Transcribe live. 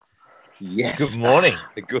Yes. Good morning.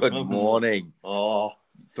 Good morning. Oh,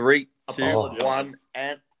 3, 2, Oh. 1,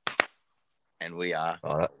 and we are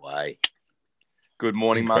Oh, away. Good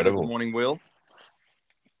morning, Mother. Incredible. Good morning, Will.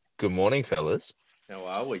 Good morning, fellas. how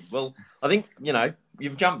are we? Well, I think,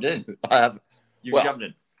 you've jumped in. I have. You've jumped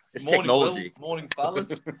in. It's Morning, technology. Will. Morning,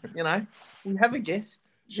 fellas. We have a guest.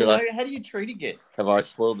 Should I? How do you treat a guest? Have I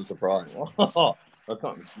spoiled the surprise? Oh, I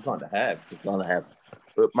kind of have. You kind of have.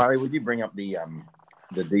 But Murray, would you bring up the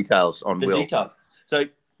details on The Will? details. So,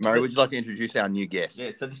 Murray, would you like to introduce our new guest?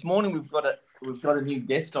 yeah. So this morning we've got a new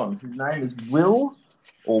guest on. His name is Will,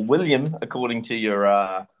 or William, according to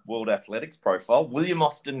your World Athletics profile. William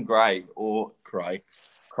Austin Gray, or Cray,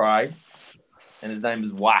 and his name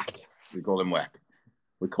is Whack. We call him Whack.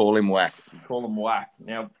 We call him Whack.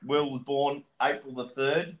 Now, Will was born April the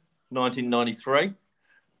 3rd, 1993.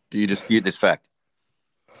 Do you dispute this fact?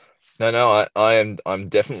 No, I'm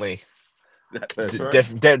definitely That's right.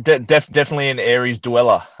 definitely an Aries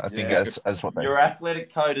dweller. I think Yeah. as what they. Your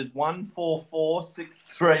athletic code is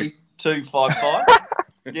 144632555.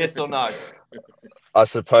 Yes or no? I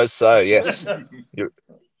suppose so. Yes,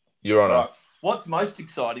 Your Honor. Right. What's most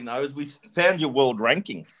exciting though is we've found your world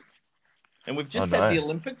rankings, and we've just had the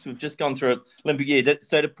Olympics. We've just gone through Olympic year.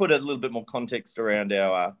 So to put a little bit more context around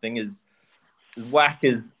our thing is, Whack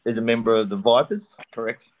is a member of the Vipers,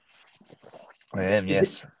 correct? I am.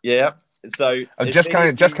 Yes. Yeah. So I've just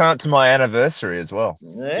come up to my anniversary as well.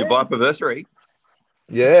 Yeah. Your Viperversary.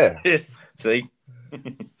 Yeah. See,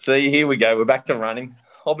 here we go. We're back to running.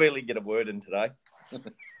 I'll barely get a word in today.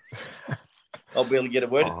 Oh.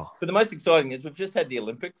 But the most exciting is we've just had the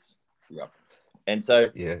Olympics. Yep. And so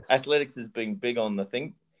Yes. athletics has been big on the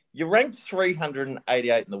thing. You're ranked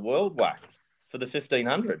 388 in the world, Whack, for the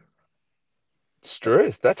 1500. It's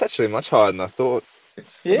true. That's actually much higher than I thought.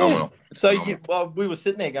 It's Yeah. phenomenal. It's So phenomenal. we were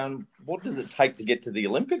sitting there going, what does it take to get to the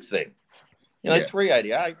Olympics then? Yeah.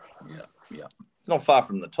 388. Yeah. It's not far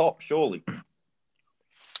from the top, surely.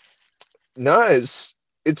 No, it's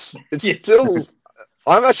Yeah. still.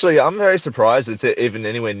 I'm very surprised it's even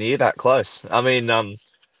anywhere near that close. I mean,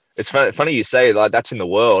 it's funny you say like that's in the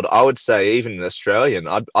world. I would say even in Australian,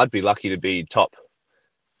 I'd be lucky to be top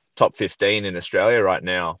 15 in Australia right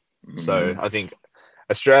now. So I think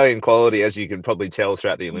Australian quality, as you can probably tell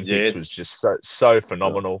throughout the Olympics, Yes. was just so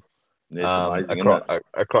phenomenal. It's amazing, isn't it?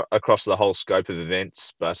 across the whole scope of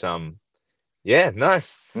events. But it's There all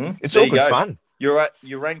you good go. fun. You're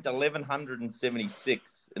ranked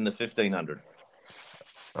 1176 in the 1500.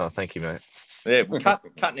 Oh, thank you, mate. Yeah, we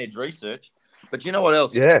cutting edge research. But you know what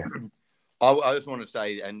else? Yeah. I just want to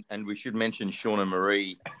say, and we should mention Shauna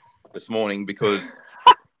Marie this morning because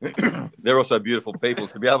they're also beautiful people.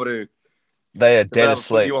 To be able to They are put dead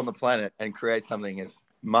asleep. you on the planet and create something as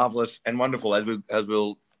marvelous and wonderful as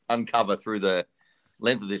we'll uncover through the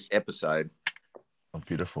length of this episode. Oh,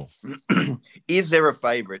 beautiful. Is there a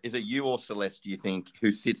favorite? Is it you or Celeste, do you think,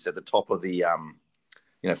 who sits at the top of the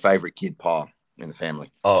favorite kid pile in the family?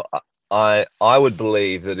 Oh, I would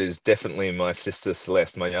believe that it is definitely my sister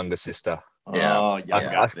Celeste, my younger sister. Yeah. Oh,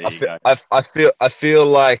 yeah. I feel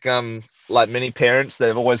like many parents,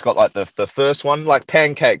 they've always got like the first one, like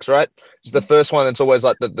pancakes, right? It's the first one that's always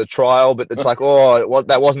like the trial, but it's like,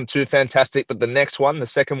 that wasn't too fantastic, but the next one, the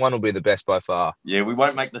second one will be the best by far. Yeah, we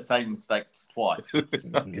won't make the same mistakes twice.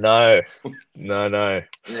 No.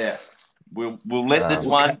 Yeah. We'll let this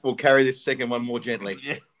one. We'll carry this second one more gently.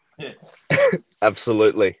 Yeah.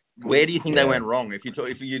 Absolutely. Where do you think they Yeah. went wrong? If you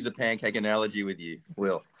use the pancake analogy with you,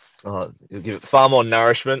 Will. You'll give it far more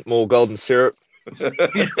nourishment, more golden syrup. It's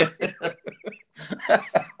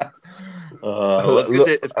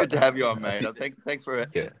good to have you on, mate. Thanks for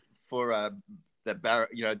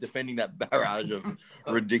defending that barrage of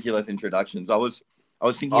ridiculous introductions. I was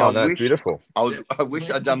thinking, it's beautiful. I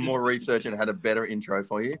wish I'd done more research and had a better intro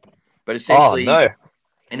for you. But essentially,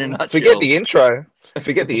 in a nutshell,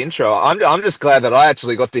 Forget the intro. I'm just glad that I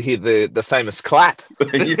actually got to hear the famous clap.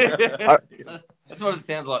 That's what it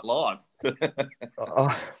sounds like live.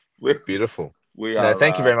 We're Beautiful. We are.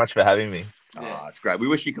 Thank you very much for having me. It's great. We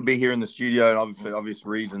wish you could be here in the studio, and for obvious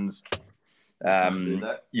reasons,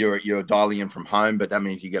 you're dialing in from home, but that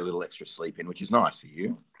means you get a little extra sleep in, which is nice for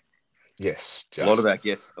you. Yes. A lot of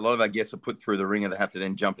our guests are put through the ringer. They have to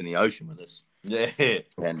then jump in the ocean with us. Yeah,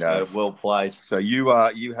 and well played. So you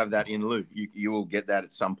have that in lieu. You will get that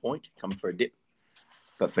at some point. Come for a dip,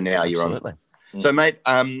 but for now you're on. So, mate,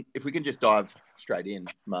 if we can just dive straight in,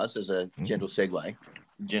 Muzz, as a gentle segue.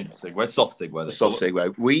 Soft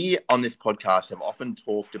segue. We on this podcast have often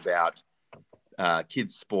talked about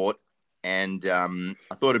kids' sport And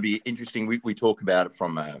I thought it'd be interesting. We talk about it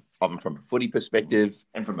often from a footy perspective,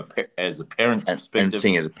 and from as a parent's perspective, and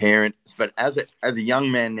seeing as a parent. But as a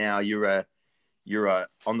young man now, you're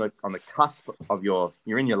on the cusp of you're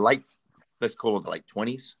in your late, let's call it the late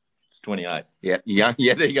 20s. It's 28. Yeah.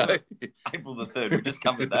 There you go. April the 3rd. We just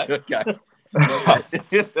covered that. Okay.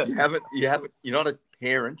 You're not a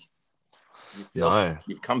parent. No.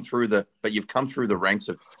 You've come through the ranks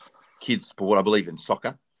of kids sport, I believe, in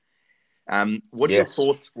soccer. What are your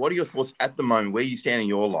thoughts? What are your thoughts at the moment? Where you stand in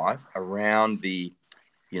your life around the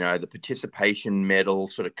participation medal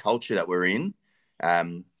sort of culture that we're in?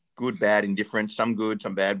 Good, bad, indifferent, some good,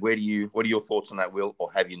 some bad. What are your thoughts on that, Will? Or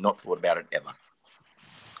have you not thought about it ever?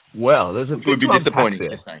 Well, there's a bit to unpack there.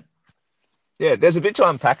 Just saying. Yeah, there's a bit to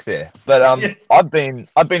unpack there. But I've been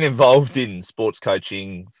involved in sports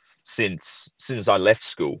coaching since I left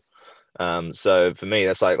school. So for me,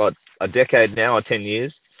 that's like a decade now, or 10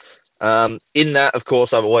 years. In that, of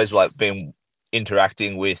course, I've always been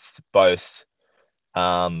interacting with both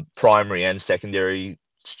primary and secondary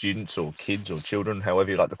students or kids or children,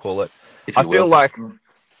 however you like to call it. I feel like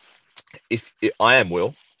if I am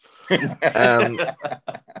Will.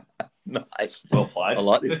 Nice. Well played. I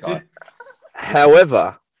like this guy.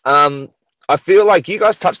 However, I feel like you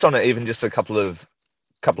guys touched on it even just a couple of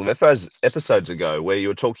episodes ago, where you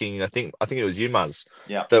were talking. I think it was you, Muzz,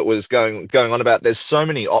 that was going on about. There's so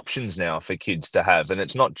many options now for kids to have, and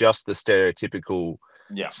it's not just the stereotypical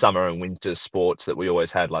summer and winter sports that we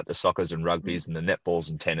always had, like the soccers and rugbies and the netballs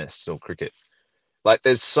and tennis or cricket. Like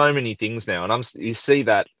there's so many things now, and you see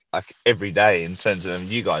that like every day in terms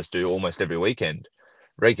of you guys do almost every weekend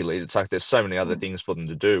regularly. It's like there's so many other things for them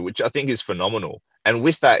to do, which I think is phenomenal. And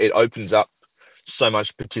with that, it opens up so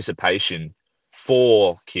much participation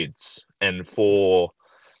for kids and for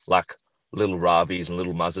like little Ravies and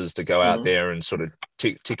little Muzzers to go out there and sort of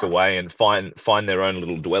tick away and find their own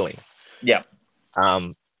little dwelling. Yeah.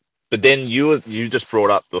 But then you just brought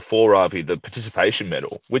up before, Ravi, the participation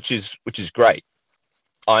medal, which is great.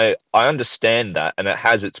 I understand that, and it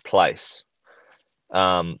has its place.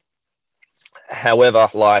 However,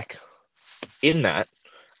 like in that,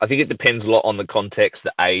 I think it depends a lot on the context,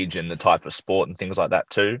 the age, and the type of sport and things like that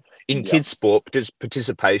too. In kids sport,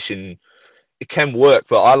 participation, it can work,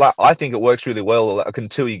 but I think it works really well like,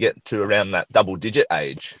 until you get to around that double-digit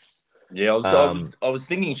age. Yeah, I was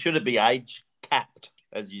thinking, should it be age capped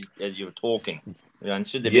as you were talking? And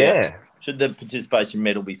should there should the participation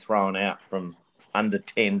medal be thrown out from under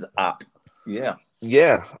 10s up? Yeah.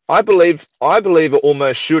 Yeah, I believe it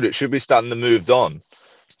almost should. It should be starting to move on.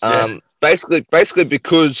 Basically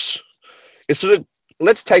because it's sort of,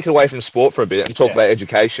 let's take it away from sport for a bit and talk about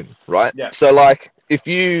education, right? Yeah. So like if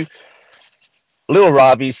little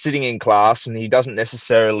Ravi's sitting in class and he doesn't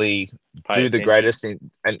necessarily do the greatest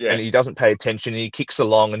thing and he doesn't pay attention, and he kicks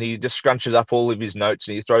along and he just scrunches up all of his notes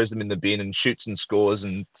and he throws them in the bin and shoots and scores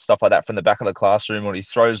and stuff like that from the back of the classroom, or he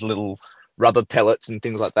throws little rubber pellets and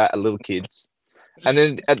things like that at little kids. And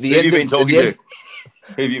then at the end, who have you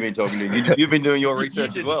been talking to? You've been doing your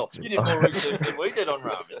research as well. You did more research than we did on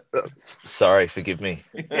Ravi. Sorry, forgive me.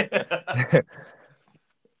 It's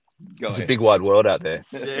a big wide world out there.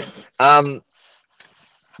 Yeah.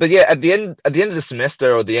 But yeah, at the end of the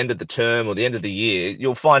semester or the end of the term or the end of the year,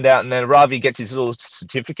 you'll find out, and then Ravi gets his little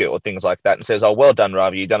certificate or things like that and says, "Oh, well done,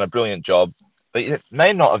 Ravi, you've done a brilliant job." But you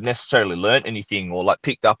may not have necessarily learnt anything or like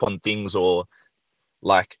picked up on things or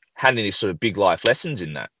like had any sort of big life lessons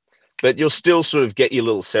in that. But you'll still sort of get your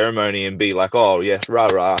little ceremony and be like, "Oh yes, rah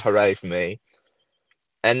rah, hooray for me."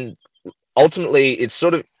 And ultimately,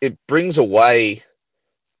 it brings away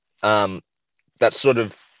that sort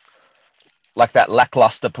of like that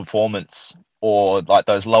lackluster performance or like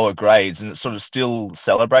those lower grades, and it sort of still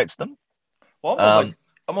celebrates them. Well,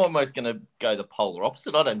 I'm almost going to go the polar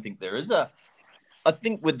opposite. I don't think there is I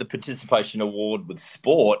think with the participation award with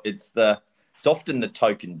sport, it's often the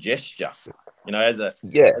token gesture. You know, as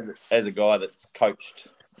a guy that's coached,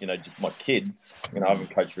 you know, just my kids. You know, I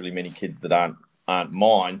haven't coached really many kids that aren't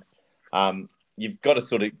mine. You've got to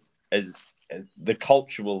sort of, as the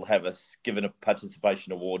culture will have us given a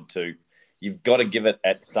participation award to. You've got to give it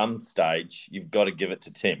at some stage. You've got to give it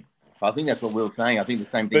to Tim. I think that's what Will's saying. I think the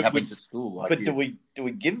same thing happens at school. Do we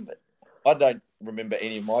give it? I don't remember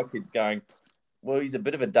any of my kids going, "Well, he's a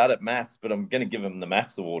bit of a dud at maths, but I'm going to give him the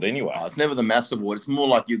maths award anyway." It's never the maths award. It's more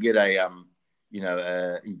like you get you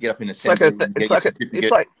get up in a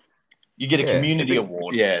it's like you get a community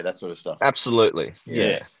award. Yeah, that sort of stuff. Absolutely.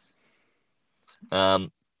 Yeah.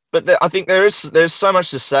 But I think there's so much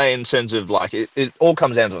to say in terms of like it all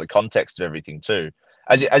comes down to the context of everything too.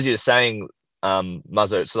 As you're saying,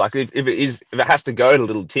 Muzzo. It's like if it has to go to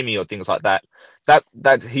little Timmy or things like that,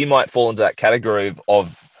 that he might fall into that category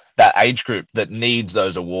of that age group that needs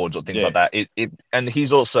those awards or things like that. And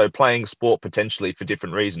he's also playing sport potentially for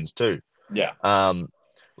different reasons too. Yeah.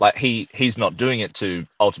 Like he's not doing it to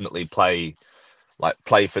ultimately play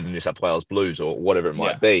for the New South Wales Blues or whatever it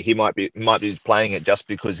might be. He might be playing it just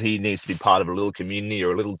because he needs to be part of a little community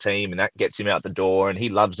or a little team, and that gets him out the door, and he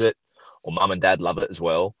loves it, or mum and dad love it as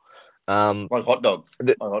well. Like hot dog.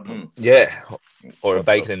 Yeah, or a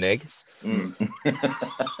bacon and egg.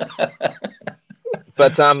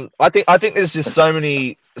 But I think there's just so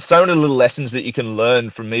many little lessons that you can learn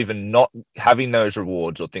from even not having those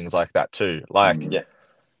rewards or things like that too. Like,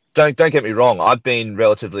 don't get me wrong, I've been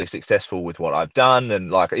relatively successful with what I've done,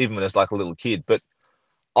 and like even as like a little kid. But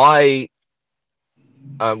we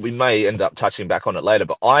may end up touching back on it later,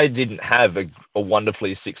 but I didn't have a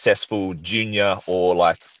wonderfully successful junior or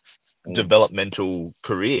like developmental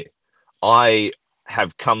career. I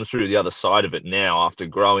have come through the other side of it now after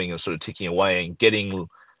growing and sort of ticking away and getting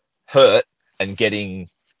hurt and getting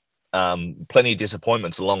plenty of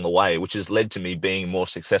disappointments along the way, which has led to me being more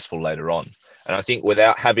successful later on. And I think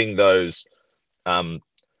without having those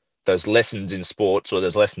lessons in sports or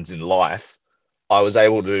those lessons in life, I was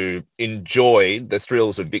able to enjoy the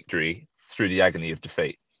thrills of victory through the agony of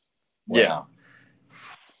defeat. Yeah.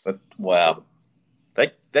 But wow.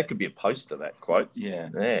 That could be a poster, that quote. Yeah,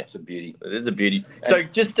 it's a beauty. It is a beauty. So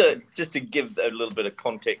just to give a little bit of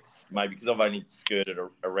context, maybe because I've only skirted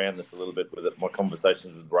around this a little bit with my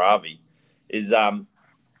conversations with Ravi, is that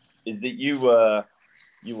you were,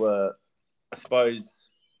 I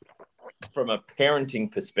suppose, from a parenting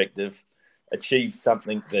perspective, achieved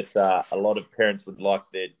something that a lot of parents would like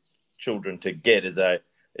their children to get as a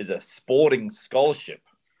sporting scholarship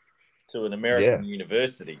to an American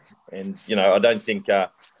university. And, I don't think if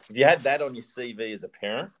you had that on your CV as a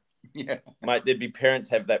parent, mate, there'd be parents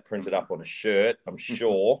have that printed up on a shirt, I'm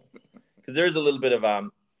sure. Because there is a little bit of, I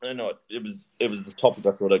don't know, it was the topic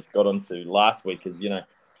I sort of got onto last week is,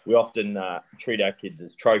 we often treat our kids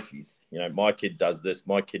as trophies. My kid does this,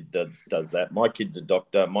 my kid does that. My kid's a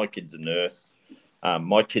doctor, my kid's a nurse,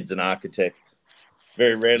 my kid's an architect.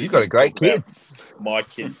 Very rarely. You've got a great kid. My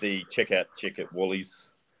kid, the checkout chick at Woolies.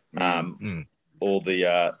 Or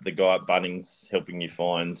the guy at Bunnings helping you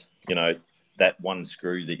find, that one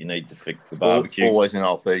screw that you need to fix the barbecue. Always in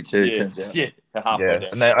old 32, turns out. Halfway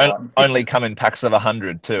down. And they only come in packs of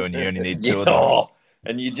 100 too, and you only need 2 of them.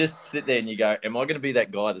 And you just sit there and you go, am I going to be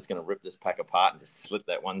that guy that's going to rip this pack apart and just slip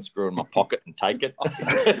that one screw in my pocket and take it?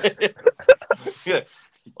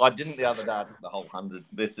 I didn't the other day. I took the whole 100.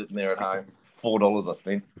 They're sitting there at home. $4 I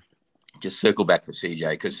spent. Just circle back for CJ,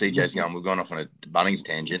 because CJ's going, we've gone off on a Bunnings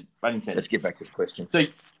tangent. Let's get back to the question. So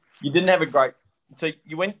you didn't have a great... So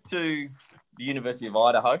you went to the University of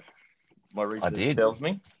Idaho, my research tells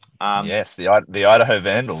me. Yes, the Idaho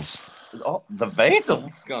Vandals. Oh, the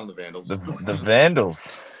Vandals? Go on, the Vandals. The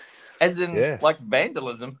Vandals. As in, like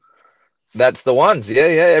vandalism? That's the ones, yeah.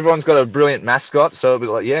 Everyone's got a brilliant mascot, so it'll be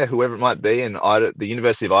like, whoever it might be. And the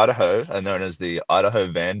University of Idaho are known as the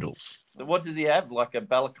Idaho Vandals. So what does he have? Like a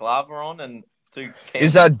balaclava on and 2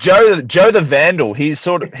 cans? Is Joe the Vandal? He's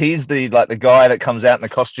the guy that comes out in the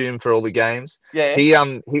costume for all the games. Yeah.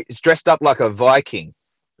 He's dressed up like a Viking.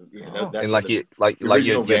 Yeah, and your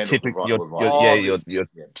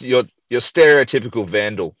stereotypical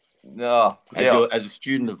Vandal. No, as a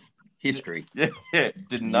student of history,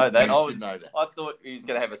 didn't know that. I thought he was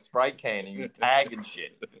going to have a spray can and he was tagging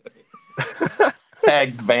shit.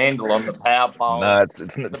 Tags Vandal on the power pole. No,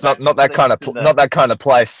 it's not that kind of not that kind of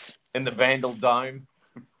place. In the Vandal Dome,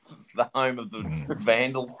 the home of the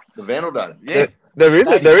Vandals. The Vandal Dome. Yeah, there is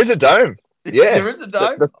a dome. Yeah, there is a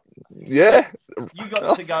dome. Yeah, you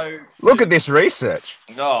got to go. Look at this research.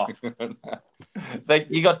 Oh,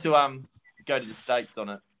 you got to go to the States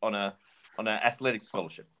on an athletic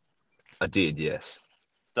scholarship. I did, yes.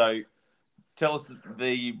 So, tell us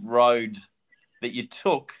the road that you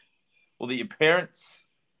took, or that your parents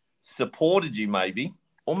supported you, maybe,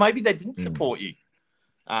 or maybe they didn't support you,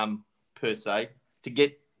 per se, to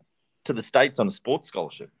get to the States on a sports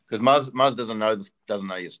scholarship. Because Muzz doesn't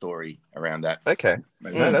know your story around that. Okay,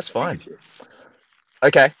 no, that's fine.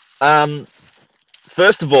 Okay,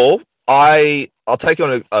 first of all, I'll take you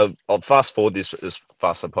on I'll fast forward this as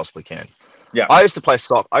fast as I possibly can. Yeah, I used to play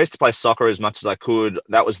soccer as much as I could.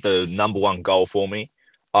 That was the number one goal for me.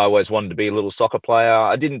 I always wanted to be a little soccer player.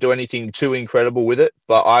 I didn't do anything too incredible with it,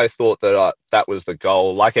 but I thought that that was the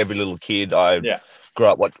goal. Like every little kid, I grew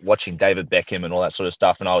up watching David Beckham and all that sort of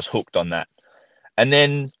stuff, and I was hooked on that. And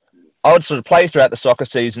then I would sort of play throughout the soccer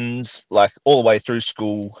seasons, like all the way through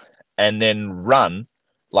school. and then run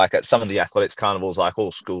like at some of the athletics carnivals, like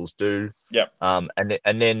all schools do. Yeah. And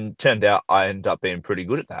then turned out I ended up being pretty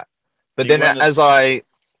good at that. But then as I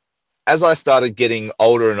started getting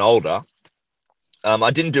older and older,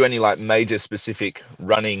 I didn't do any like major specific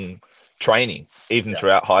running training, even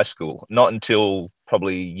throughout high school. Not until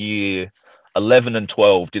probably year 11 and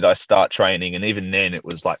 12 did I start training. And even then it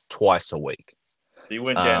was like twice a week. So you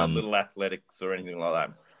went down to Little Athletics or anything like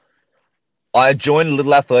that? I joined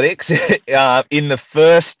Little Athletics in the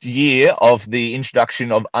first year of the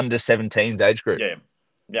introduction of under 17s age group. Yeah.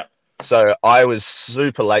 Yeah. So I was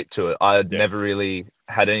super late to it. I had never really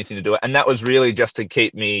had anything to do it. And that was really just to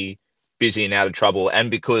keep me busy and out of trouble.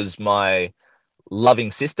 And because my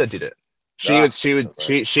loving sister did it.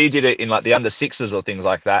 She did it in like the under sixes or things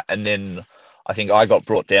like that. And then I think I got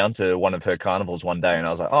brought down to one of her carnivals one day and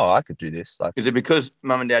I was like, oh, I could do this. Like, is it because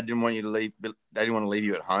mum and dad didn't want you to leave? They didn't want to leave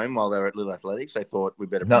you at home while they were at Little Athletics. They thought we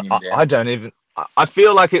better bring you down. I don't even, I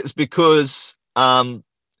feel like it's because it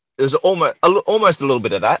was almost a little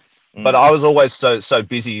bit of that, but I was always so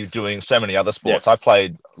busy doing so many other sports. I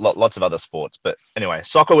played lots of other sports, but anyway,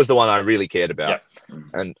 soccer was the one I really cared about.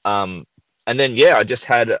 And then, I just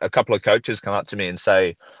had a couple of coaches come up to me and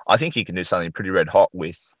say, I think you can do something pretty red hot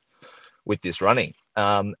with this running.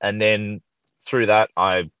 And then through that,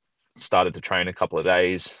 I started to train a couple of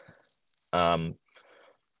days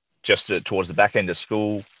towards the back end of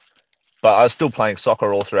school. But I was still playing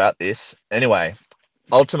soccer all throughout this. Anyway,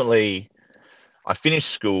 ultimately, I finished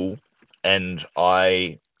school and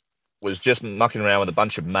I was just mucking around with a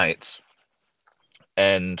bunch of mates.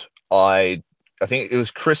 And I think it was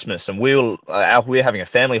Christmas, and we were having a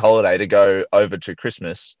family holiday to go over to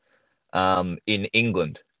Christmas in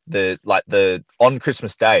England. On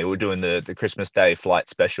Christmas Day, we were doing the Christmas Day flight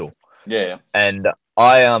special. Yeah. And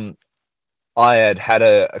I had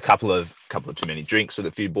a couple of too many drinks with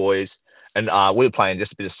a few boys, and we were playing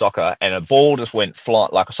just a bit of soccer, and a ball just went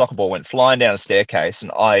like a soccer ball went flying down a staircase,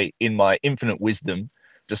 and I, in my infinite wisdom,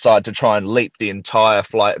 decided to try and leap the entire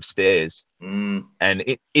flight of stairs.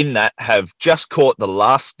 And in that have just caught the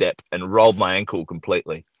last step and rolled my ankle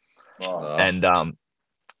completely. Oh.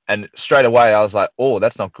 And straight away I was like, oh,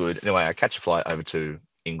 that's not good. Anyway, I catch a flight over to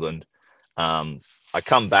England. I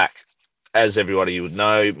come back, as everybody would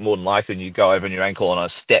know, more than likely when you go over on your ankle on a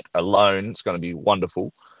step alone, it's going to be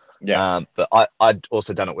wonderful. Yeah. But I'd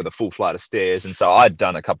also done it with a full flight of stairs. And so I'd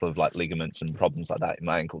done a couple of like ligaments and problems like that in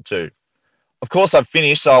my ankle too. Of course, I've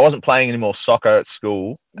finished, so I wasn't playing any more soccer at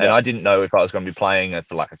school, and I didn't know if I was going to be playing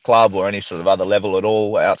for like a club or any sort of other level at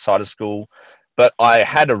all outside of school. But I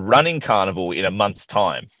had a running carnival in a month's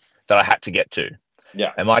time that I had to get to.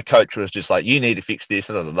 Yeah. And my coach was just like, you need to fix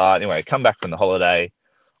this. Blah, blah, blah. Anyway, I come back from the holiday.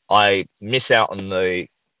 I miss out on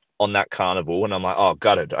that carnival, and I'm like, oh,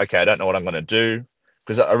 gutted. Okay, I don't know what I'm going to do.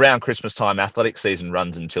 Because around Christmas time, athletics season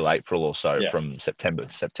runs until April or so, from September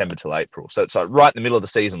till April. So it's like right in the middle of the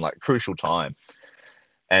season, like crucial time.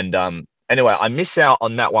 And anyway, I miss out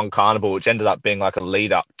on that one carnival, which ended up being like a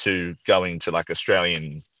lead up to going to like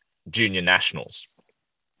Australian junior nationals.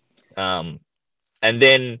 And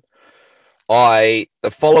then the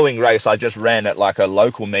following race, I just ran at like a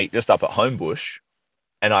local meet just up at Homebush,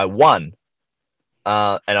 and I won.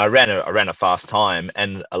 And I ran a fast time,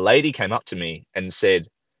 and a lady came up to me and said,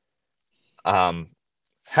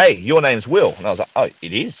 hey, your name's Will. And I was like, oh,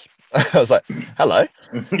 it is. I was like, hello.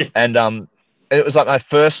 And it was like my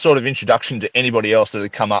first sort of introduction to anybody else that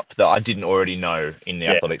had come up that I didn't already know in the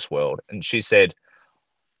athletics world. And she said,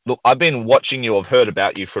 look, I've been watching you. I've heard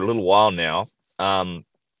about you for a little while now.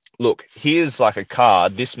 Look, here's like a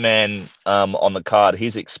card. This man on the card,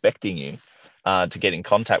 he's expecting you to get in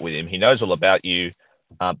contact with him. He knows all about you.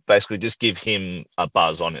 Basically, just give him a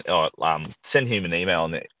buzz on it, or send him an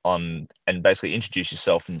email and basically introduce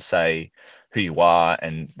yourself and say who you are,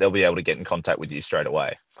 and they'll be able to get in contact with you straight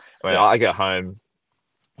away. I mean, I get home,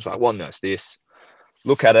 I was like, well, no, it's this.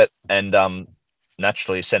 Look at it, and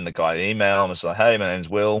naturally send the guy an email. I was like, hey, my name's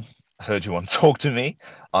Will. I heard you want to talk to me.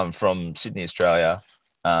 I'm from Sydney, Australia.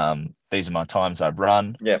 These are my times I've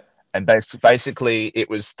run. Yeah. And basically, it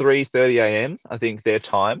was 3:30 a.m., I think, their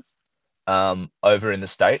time, over in the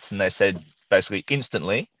States. And they said basically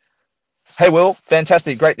instantly, hey, Will,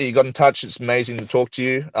 fantastic. Great that you got in touch. It's amazing to talk to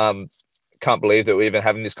you. Can't believe that we're even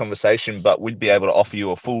having this conversation, but we'd be able to offer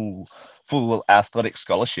you a full athletic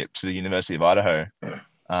scholarship to the University of Idaho.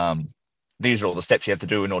 These are all the steps you have to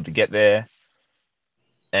do in order to get there.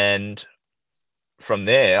 And from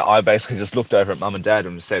there, I basically just looked over at mum and dad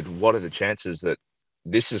and said, what are the chances that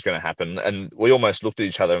this is going to happen? And we almost looked at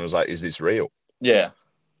each other and was like, is this real? Yeah.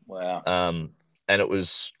 Wow. and it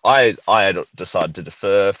was I had decided to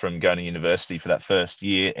defer from going to university for that first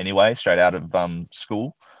year anyway, straight out of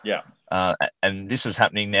school. Yeah. And this was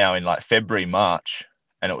happening now in like February, March,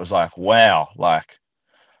 and it was like, wow, like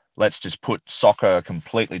let's just put soccer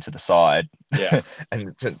completely to the side. Yeah.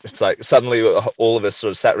 And it's like suddenly all of us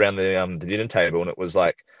sort of sat around the dinner table, and it was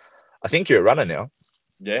like, I think you're a runner now.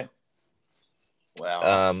 Yeah.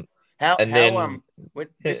 Wow. Then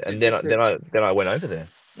I went over there.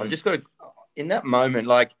 I've just got to, in that moment,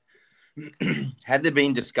 like, had there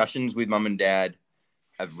been discussions with mum and dad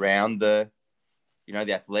around the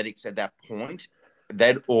athletics at that point,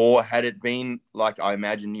 or had it been like, I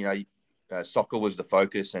imagine, soccer was the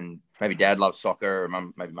focus, and maybe dad loves soccer, or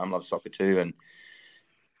maybe mum loves soccer too,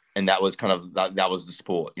 and that was kind of that was the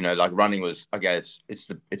sport, like running was okay.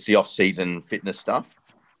 It's the off season fitness stuff.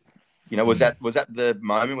 Was that the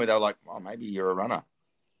moment where they were like, oh, maybe you're a runner?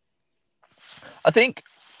 I think,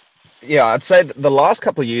 yeah, I'd say the last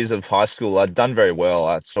couple of years of high school, I'd done very well.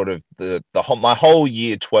 I sort of my whole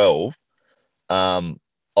year 12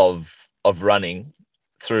 of running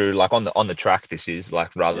through, like on the track, this is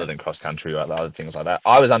like rather than cross country or other things like that,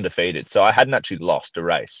 I was undefeated, so I hadn't actually lost a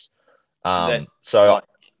race. So like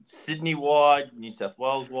Sydney wide, New South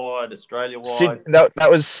Wales wide, Australia wide. That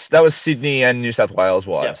was Sydney and New South Wales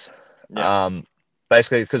wide. Yeah.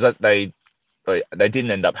 Basically because they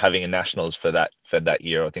didn't end up having a nationals for that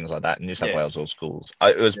year or things like that in New South Wales or schools.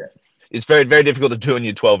 It's very, very difficult to do in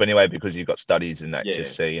year 12 anyway, because you've got studies in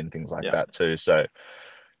HSC and things like that too. So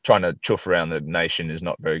trying to chuff around the nation is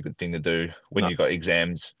not a very good thing to do when you've got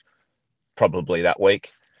exams probably that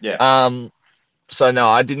week. Yeah. So no,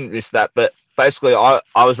 I didn't miss that, but basically I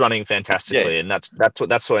was running fantastically, and that's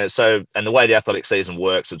when and the way the athletic season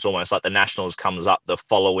works, it's almost like the nationals comes up the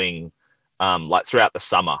following like throughout the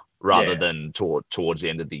summer rather than towards the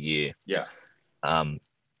end of the year. Yeah.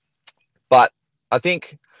 But I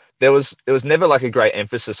think there was never like a great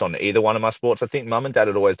emphasis on either one of my sports. I think mum and dad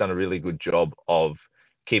had always done a really good job of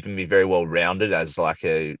keeping me very well rounded as like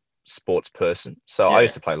a sports person. So I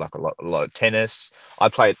used to play like a lot of tennis. I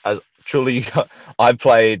played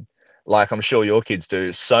like I'm sure your kids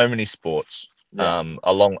do, so many sports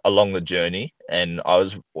along the journey, and I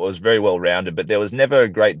was very well rounded, but there was never a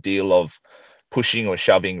great deal of pushing or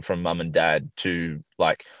shoving from mum and dad to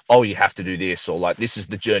like, oh, you have to do this, or like this is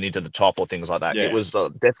the journey to the top, or things like that. It was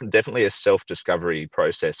definitely a self-discovery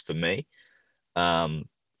process for me. And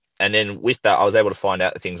then with that, I was able to find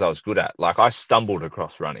out the things I was good at. Like I stumbled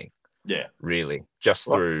across running. Yeah, really, just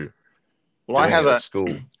through. Well, I have at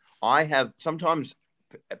school. I have sometimes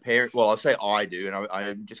a parent. Well, I'll say I do, and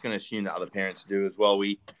I'm just going to assume that other parents do as well.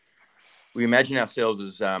 We imagine ourselves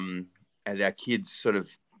as our kids sort of.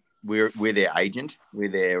 We're their agent, we're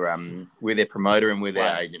their promoter, and we're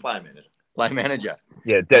their agent. Play manager.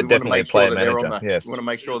 Yeah, definitely play manager. Yes. We want to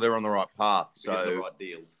make sure they're on the right path. So the right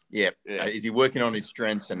deals. Yeah. Is he working on his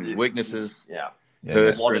strengths and weaknesses? Yeah.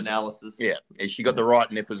 SWOT analysis. Yeah. Has she got the right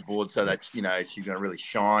nippers board so that she's going to really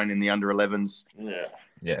shine in the under 11s? Yeah.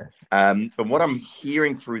 Yeah. But what I'm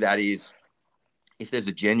hearing through that is, if there's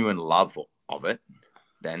a genuine love of it,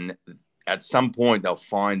 then at some point they'll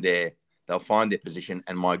find their position,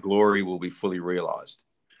 and my glory will be fully realized.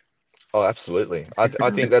 Oh, absolutely. I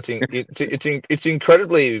think that's it's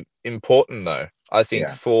incredibly important, though. I think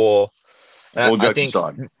for all jokes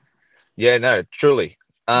aside. Yeah, no, truly.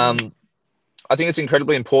 I think it's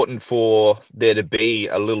incredibly important for there to be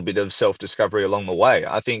a little bit of self-discovery along the way.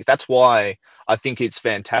 I think that's why I think it's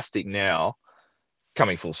fantastic now,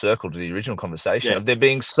 coming full circle to the original conversation, of there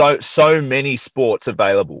being so many sports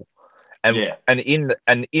available. And in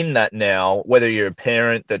that now, whether you're a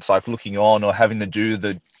parent that's like looking on or having to do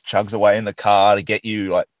the chugs away in the car to get you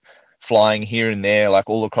like flying here and there, like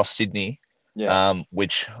all across Sydney,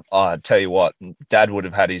 which I tell you what, Dad would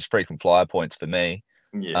have had his frequent flyer points for me,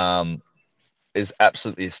 is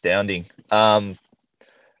absolutely astounding.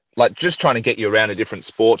 Like just trying to get you around to different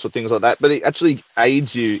sports or things like that, but it actually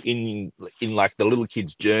aids you in like the little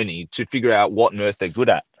kid's journey to figure out what on earth they're good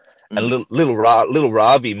at. And little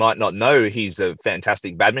Ravi might not know he's a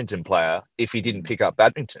fantastic badminton player if he didn't pick up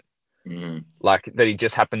badminton. Like that he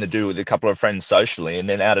just happened to do with a couple of friends socially, and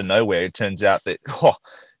then out of nowhere it turns out that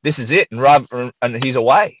this is it, and he's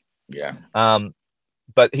away. Yeah.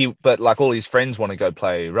 But like all his friends want to go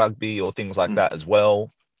play rugby or things like that as well.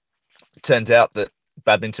 It turns out that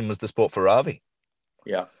badminton was the sport for Ravi.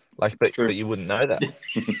 Yeah. But you wouldn't know that.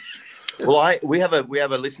 Well, we have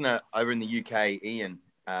a listener over in the UK, Ian.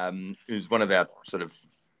 Who's one of our sort of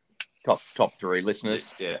top three listeners,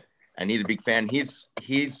 and he's a big fan. His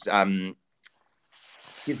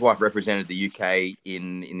wife represented the UK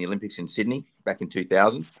in the Olympics in Sydney back in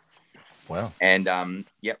 2000. Wow. And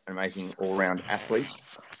amazing all-round athletes.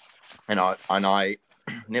 And I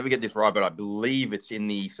never get this right, but I believe it's in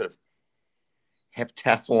the sort of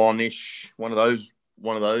heptathlon-ish, one of those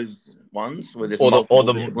ones where there's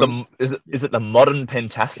is it the modern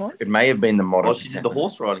pentathlon? It may have been the modern. Oh, she did the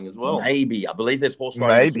horse riding as well. Maybe. I believe there's horse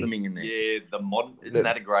riding and swimming in there. Yeah, the modern. Isn't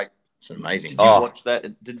that a great? It's amazing. Did you watch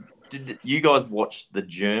that? Did you guys watch the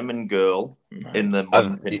German girl in the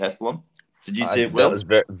modern pentathlon? Did you see it? That was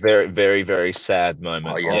very, very, very, very sad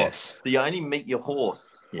moment. Oh, yeah. Yes. So you only meet your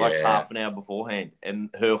horse like half an hour beforehand, and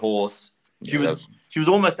her horse. She was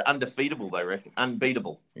almost undefeatable, they reckon,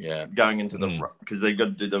 unbeatable. Yeah, going into the because they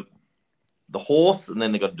got to do the horse, and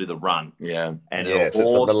then they got to do the run. Yeah, and so it's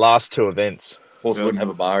like the last two events. Horse wouldn't have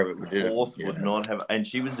a bar if it did. Horse would not have, and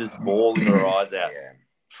she was just bawling her eyes out,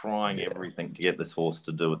 trying everything to get this horse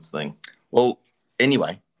to do its thing. Well,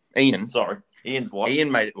 anyway, Ian's wife.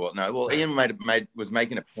 Ian made it. Well, no. Well, Ian was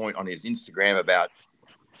making a point on his Instagram about,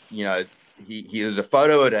 you know, he was a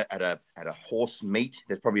photo at a horse meet.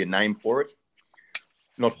 There's probably a name for it.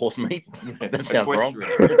 Not horse meet. That sounds wrong.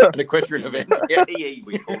 An equestrian event. Yeah,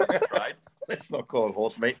 we call it the trade. Let's not call it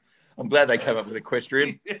horse meet. I'm glad they came up with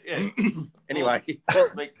equestrian. Anyway,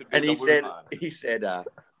 and he said,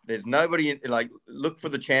 there's nobody look for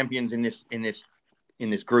the champions in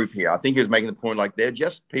this group here. I think he was making the point like they're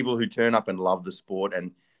just people who turn up and love the sport,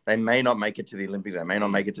 and they may not make it to the Olympics, they may not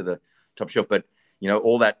make it to the top shelf, but you know,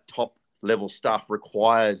 all that top level stuff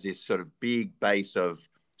requires this sort of big base of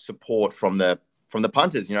support from the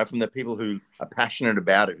punters, you know, from the people who are passionate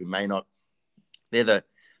about it, who may not. They're the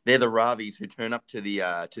Ravis who turn up to the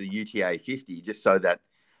UTA 50 just so that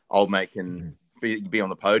old mate can be on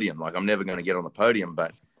the podium. Like, I'm never going to get on the podium,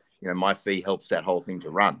 but you know, my fee helps that whole thing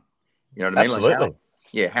to run. You know what I mean?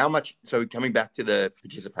 Absolutely. How much? So coming back to the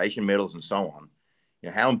participation medals and so on, you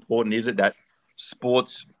know, how important is it that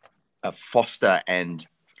sports foster and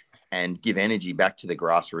give energy back to the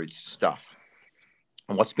grassroots stuff?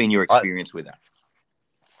 And what's been your experience with that?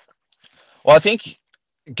 Well, I think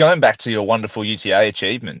going back to your wonderful UTA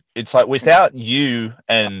achievement, it's like without you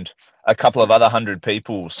and a couple of other 100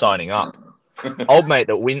 people signing up, old mate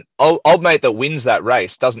that wins that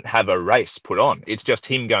race doesn't have a race put on. It's just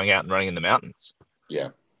him going out and running in the mountains. Yeah.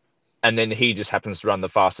 And then he just happens to run the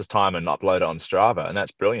fastest time and upload it on Strava, and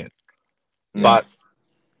that's brilliant. Yeah.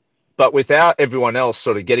 But without everyone else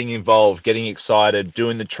sort of getting involved, getting excited,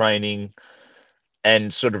 doing the training,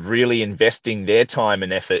 and sort of really investing their time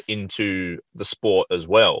and effort into the sport as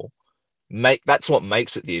well, that's what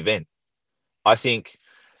makes it the event. I think,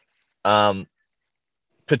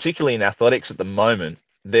 particularly in athletics at the moment,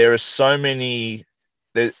 there are so many.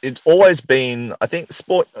 It's always been, I think,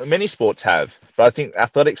 many sports have, but I think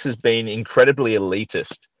athletics has been incredibly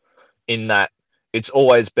elitist in that it's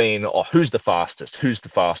always been, who's the fastest, who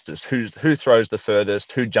throws the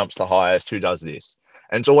furthest, who jumps the highest, who does this.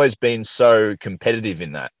 And it's always been so competitive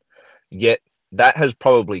in that. Yet that has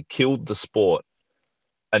probably killed the sport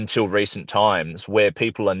until recent times, where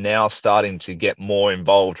people are now starting to get more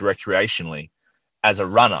involved recreationally as a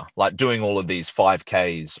runner, like doing all of these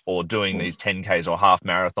 5Ks or doing these 10Ks or half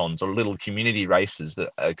marathons or little community races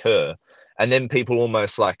that occur. And then people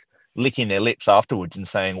almost like licking their lips afterwards and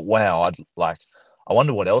saying, wow, I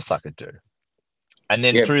wonder what else I could do. And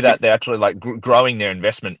then through that, they're actually like growing their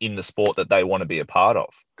investment in the sport that they want to be a part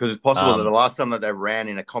of. Because it's possible that the last time that they ran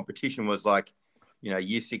in a competition was like, you know,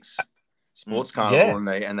 year 6 sports carnival, and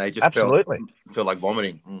they just felt like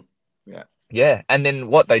vomiting. Yeah. Yeah. And then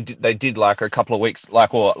what they did like a couple of weeks,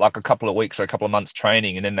 or a couple of months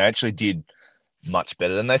training, and then they actually did much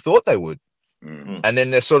better than they thought they would. Mm-hmm. And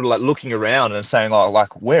then they're sort of like looking around and saying,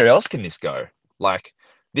 like, where else can this go? Like,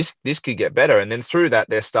 this could get better. And then through that,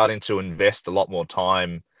 they're starting to invest a lot more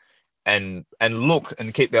time and look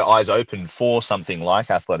and keep their eyes open for something like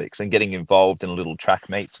athletics and getting involved in little track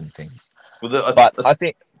meets and things. I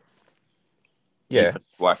think, no,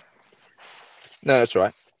 that's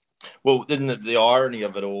right. Well, isn't it the irony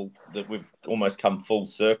of it all that we've almost come full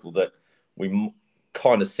circle, that we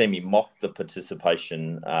kind of semi-mocked the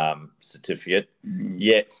participation certificate,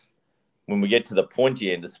 yet when we get to the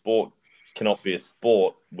pointy end, the sport cannot be a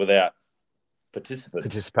sport without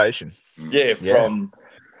participation. From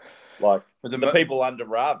like the people under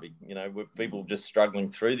Ravi, you know, with people just struggling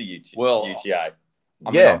through the UTA.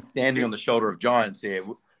 I'm standing on the shoulder of giants there.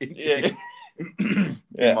 In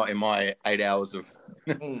my 8 hours of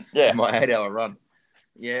my 8 hour run.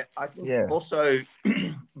 Yeah, I think also,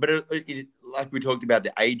 but it, like we talked about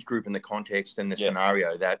the age group and the context and the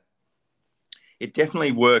scenario, that it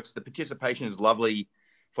definitely works. The participation is lovely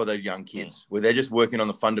for those young kids where they're just working on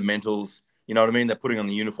the fundamentals. You know what I mean? They're putting on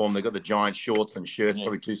the uniform. They've got the giant shorts and shirts,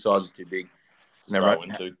 probably 2 sizes too big. And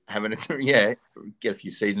they're having get a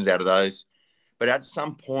few seasons out of those. But at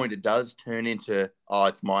some point, it does turn into,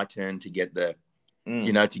 it's my turn to get the,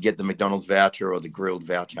 to get the McDonald's voucher or the grilled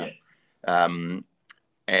voucher. Yeah.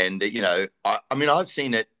 And I mean, I've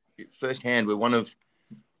seen it firsthand where one of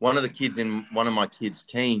the kids in one of my kids'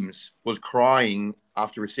 teams was crying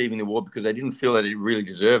after receiving the award because they didn't feel that it really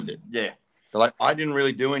deserved it. Yeah. They're like, I didn't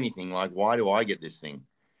really do anything. Like, why do I get this thing?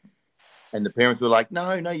 And the parents were like,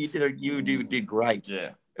 no, you did great.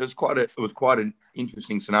 Yeah. It was quite an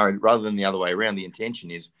interesting scenario rather than the other way around. The intention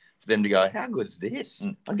is for them to go, how good is this?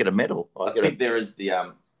 I get a medal. I think there is the,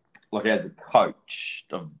 like as a coach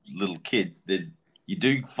of little kids, you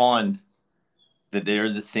do find that there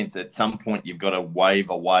is a sense at some point you've got to wave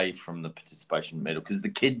away from the participation medal because the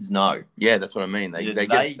kids know. Yeah, that's what I mean. They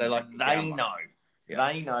know. Yeah.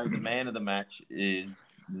 They know the man of the match is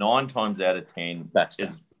 9 times out of 10 Baxter.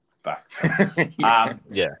 Is Baxter.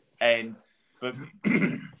 But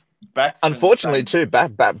Baxter, unfortunately, too,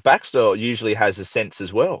 Baxter usually has a sense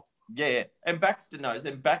as well. Yeah, and Baxter knows,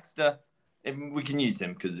 and we can use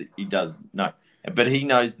him because he does know, but he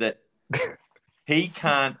knows that he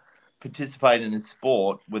can't participate in a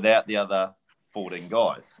sport without the other 14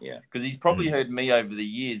 guys. Yeah, because he's probably heard me over the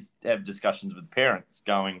years have discussions with parents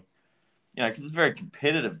going, because it's very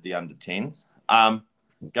competitive, the under 10s,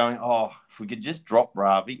 going, if we could just drop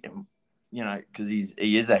Ravi and. Because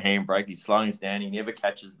he is a handbrake. He's slowing us down. He never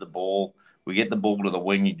catches the ball. We get the ball to the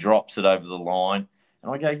wing. He drops it over the line.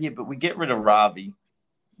 And I go, yeah, but we get rid of Ravi.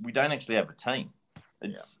 We don't actually have a team.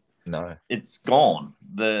 It's gone.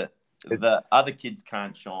 The other kids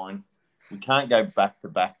can't shine. We can't go back to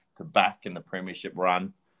back in the premiership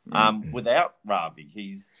run without Ravi.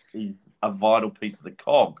 He's a vital piece of the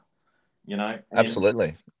cog.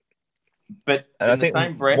 Absolutely. But in the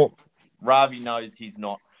same breath, Ravi knows he's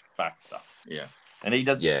not Baxter. Yeah. And he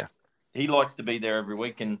does. Yeah. He likes to be there every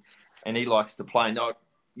week and he likes to play. No,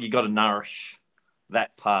 you got to nourish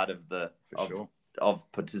that part of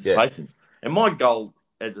of participation. Yeah. And my goal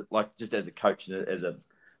as a coach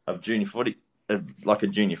of junior footy, like a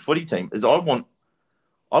junior footy team, is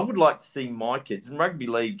I would like to see my kids, and rugby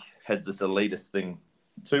league has this elitist thing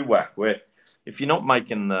too, Whack, where if you're not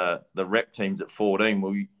making the rep teams at 14,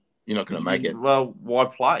 well, you're not going to make it. Well, why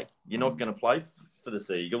play? You're not going to play for the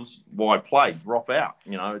Sea Eagles. Why play? Drop out.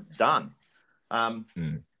 It's done.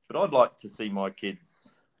 But I'd like to see my kids,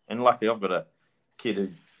 and luckily I've got a kid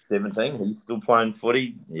who's 17. He's still playing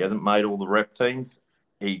footy. He hasn't made all the rep teams.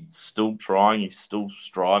 He's still trying. He's still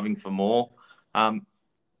striving for more.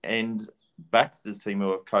 And Baxter's team,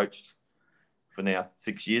 who I've coached for now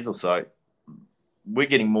 6 years or so, we're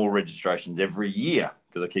getting more registrations every year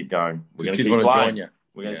because I keep going. We're going to keep playing.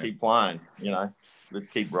 We're going to keep playing. Let's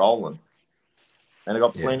keep rolling. And I've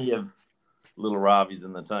got plenty of little Ravis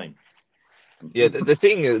in the team. Yeah, the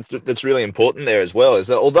thing that's really important there as well is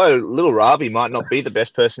that although little Ravi might not be the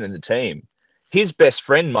best person in the team, his best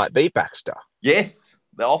friend might be Baxter. Yes,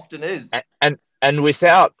 there often is. And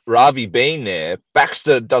without Ravi being there,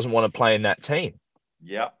 Baxter doesn't want to play in that team.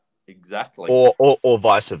 Yeah, exactly. Or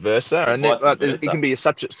vice versa. And it can be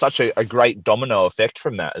such a great domino effect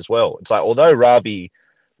from that as well. It's like, although Ravi,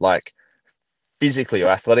 physically or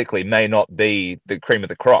athletically may not be the cream of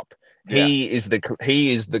the crop, he is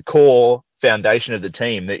the core foundation of the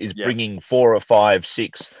team that is bringing 4 or 5,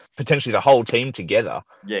 6, potentially the whole team together.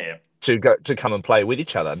 Yeah. To come and play with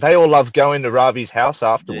each other. They all love going to Ravi's house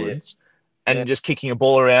afterwards and just kicking a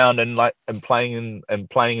ball around and playing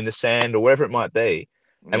in the sand or wherever it might be.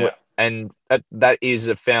 And that is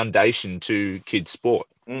a foundation to kids' sport.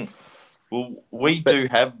 Well, we do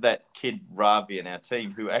have that kid Ravi in our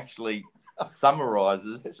team who actually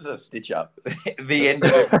summarizes this is a stitch up the end of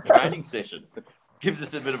the training session. Gives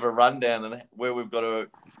us a bit of a rundown on where we've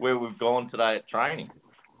gone today at training.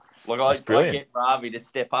 I get Ravi to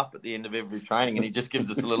step up at the end of every training, and he just gives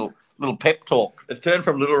us a little pep talk. It's turned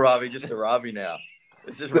from little Ravi just to Ravi now.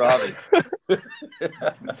 It's just Ravi.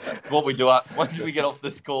 What we do once we get off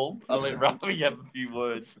this call, I'll let Ravi have a few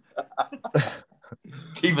words.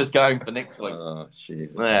 Keep us going for next week. Oh,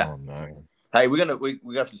 shit. Yeah. Oh, no. Hey, we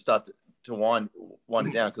have to start to wind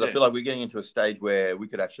it down because I feel like we're getting into a stage where we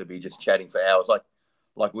could actually be just chatting for hours,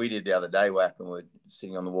 like we did the other day, Whack, when we're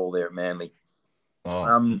sitting on the wall there at Manly.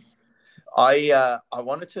 Oh. I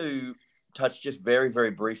wanted to touch just very,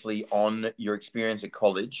 very briefly on your experience at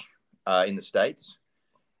college in the States.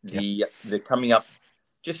 The coming up,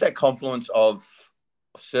 just that confluence of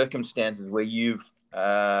circumstances where you've,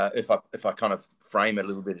 if I kind of frame it a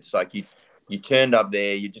little bit, it's like you turned up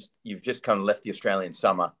there, you've just kind of left the Australian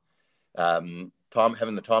summer.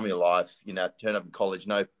 having the time of your life, you know, turn up in college,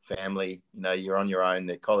 no family, you know, you're on your own,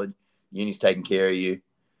 the college, uni's taking care of you.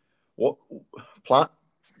 What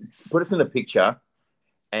put us in a picture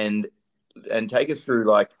and take us through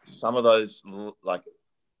like some of those like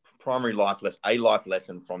primary life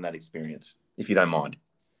lesson from that experience, if you don't mind.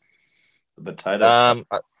 The potatoes.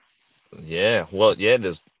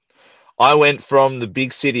 I went from the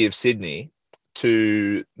big city of Sydney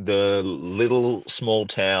to the little small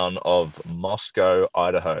town of Moscow,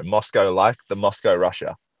 Idaho. Moscow, like the Moscow,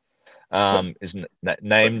 Russia, is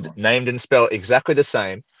named and spelled exactly the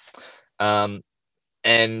same.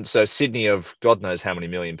 And so Sydney of God knows how many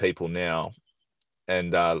million people now,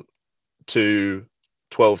 and to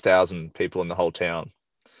 12,000 people in the whole town,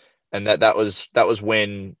 and that was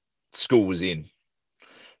when school was in.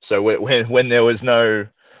 So when there was no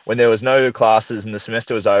classes and the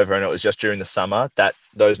semester was over and it was just during the summer, that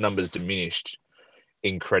those numbers diminished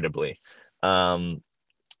incredibly. So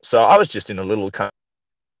I was just in a little country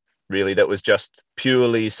really that was just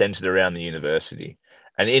purely centered around the university,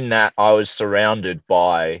 and in that I was surrounded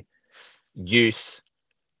by youth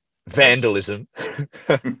vandalism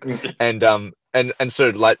and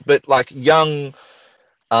sort of like young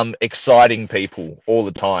exciting people all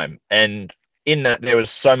the time, and in that there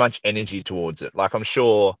was so much energy towards it. Like I'm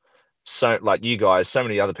sure so like you guys, so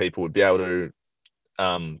many other people would be able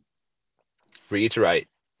to reiterate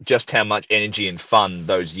just how much energy and fun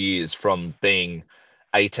those years from being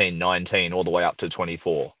 18, 19 all the way up to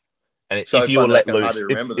 24. And so if you were let loose,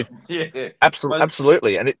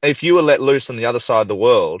 absolutely. And if you were let loose on the other side of the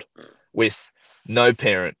world with no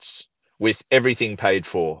parents, with everything paid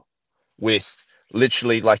for, with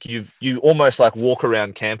literally like you almost like walk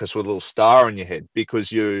around campus with a little star on your head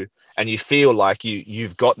because you feel like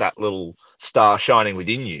you've got that little star shining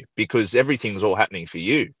within you because everything's all happening for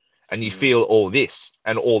you, and you feel all this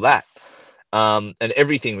and all that, and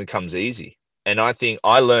everything becomes easy. And I think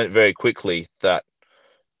I learned very quickly that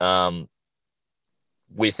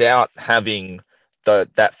without having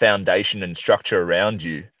that foundation and structure around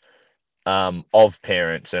you, of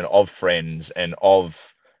parents and of friends and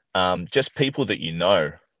of just people that you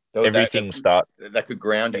know, everything that could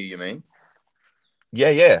ground you mean?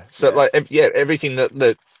 Yeah. So everything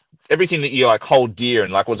everything that you like hold dear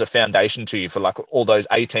and like was a foundation to you for like all those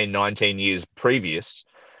 18, 19 years previous,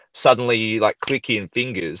 suddenly you like click in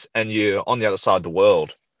fingers and you're on the other side of the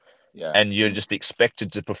world. Yeah. And you're just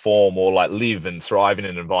expected to perform or like live and thrive in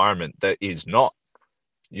an environment that is not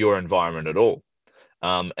your environment at all.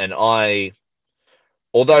 And I,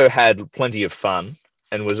 although had plenty of fun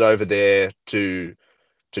and was over there to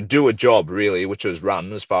do a job really, which was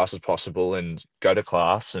run as fast as possible and go to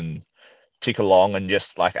class and tick along and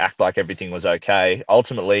just like act like everything was okay.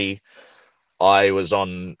 Ultimately, I was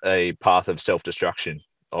on a path of self-destruction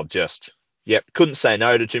of just, couldn't say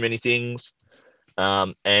no to too many things.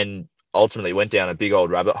 And ultimately went down a big old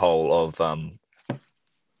rabbit hole of,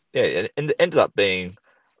 it ended up being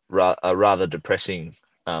a rather depressing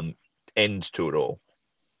end to it all.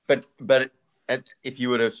 But if you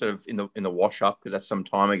were to sort of in the wash up, because that's some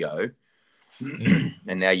time ago,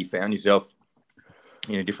 and now you found yourself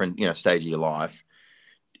in a different stage of your life,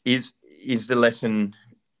 is the lesson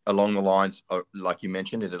along the lines of, like you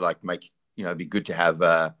mentioned, is it like be good to have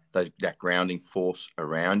that grounding force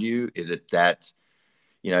around you? Is it that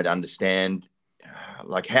to understand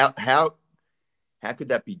like how could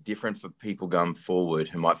that be different for people going forward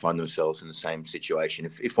who might find themselves in the same situation?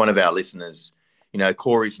 If one of our listeners,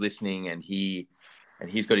 Corey's listening and he's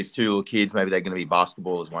got his two little kids, maybe they're going to be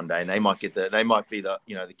basketballers one day, and they might be the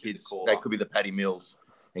kids, they could be the Paddy Mills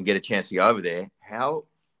and get a chance to go over there. How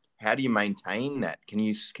do you maintain that? Can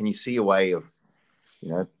you see a way of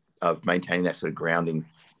maintaining that sort of grounding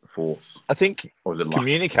force? I think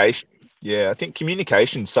communication. Yeah, I think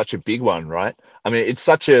communication is such a big one, right? I mean, it's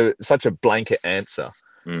such a blanket answer,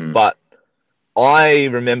 but I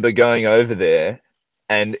remember going over there,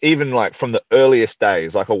 and even like from the earliest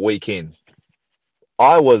days, like a week in,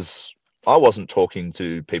 I wasn't talking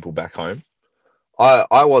to people back home.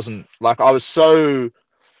 I wasn't like, I was so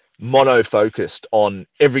mono focused on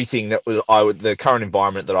everything that was the current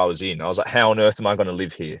environment that I was in. I was like, how on earth am I going to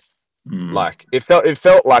live here? Like it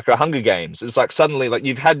felt like a Hunger Games. It's like suddenly like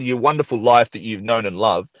you've had your wonderful life that you've known and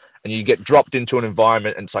loved, and you get dropped into an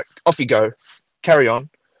environment and it's like, off you go, carry on,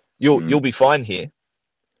 you'll be fine here.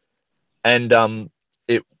 And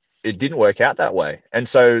it didn't work out that way. And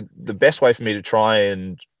so the best way for me to try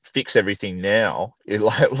and fix everything now is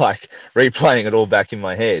like replaying it all back in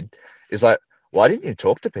my head is like, why didn't you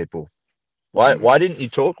talk to people? Why didn't you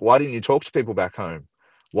talk to people back home?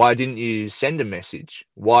 Why didn't you send a message?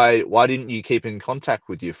 Why didn't you keep in contact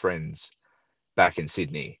with your friends back in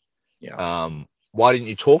Sydney? Yeah. Why didn't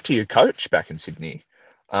you talk to your coach back in Sydney?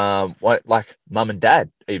 What, like mum and dad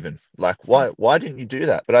even, like why didn't you do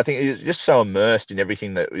that? But I think you're just so immersed in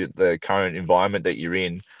everything that the current environment that you're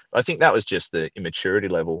in. I think that was just the immaturity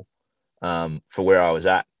level for where I was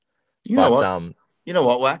at. You know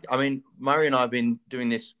what, Wack? I mean, Murray and I have been doing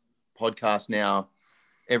this podcast now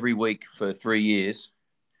every week for 3 years,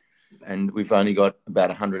 and we've only got about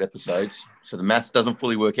 100 episodes, so the maths doesn't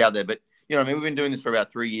fully work out there. But you know, I mean, we've been doing this for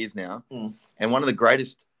about 3 years now, and one of the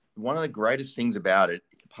greatest things about it,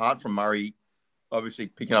 apart from Murray obviously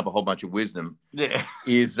picking up a whole bunch of wisdom,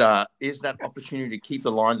 is that opportunity to keep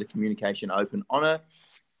the lines of communication open on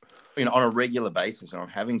a regular basis, and on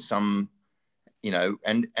having some,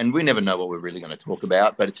 and we never know what we're really going to talk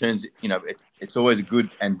about, but it turns, it's always a good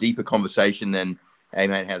and deeper conversation than, hey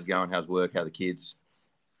mate, how's it going? How's work? How are the kids?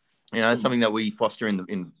 It's something that we foster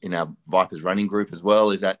in our Vipers running group as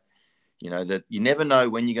well, is that, that you never know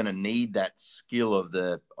when you're going to need that skill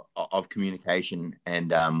of communication,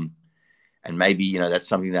 and maybe, that's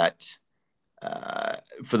something that,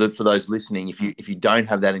 for those listening, if you don't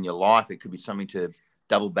have that in your life, it could be something to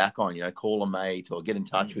double back on, call a mate or get in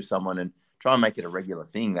touch with someone and try and make it a regular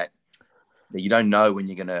thing that you don't know when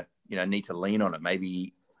you're going to, need to lean on it.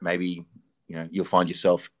 Maybe, you'll find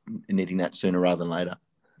yourself needing that sooner rather than later.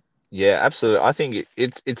 Yeah, absolutely. I think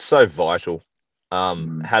it's so vital.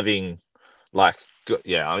 Having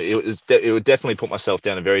it would definitely put myself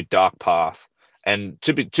down a very dark path. And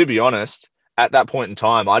to be honest, at that point in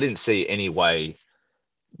time, I didn't see any way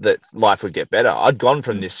that life would get better. I'd gone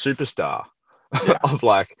from this superstar of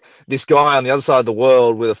like this guy on the other side of the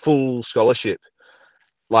world with a full scholarship,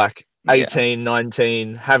 like 18,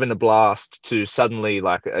 19, having a blast, to suddenly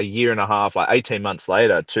like a year and a half, like 18 months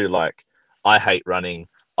later, to like, I hate running.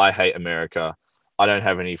 I hate America. I don't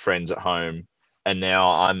have any friends at home. And now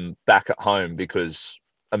I'm back at home because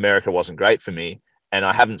America wasn't great for me. And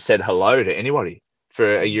I haven't said hello to anybody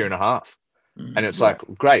for a year and a half. And it's like,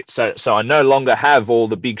 great. So I no longer have all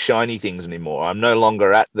the big shiny things anymore. I'm no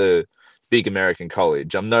longer at the big American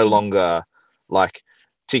college. I'm no longer like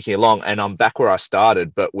ticking along, and I'm back where I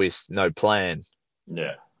started, but with no plan.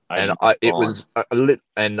 Yeah. And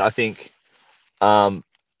I think,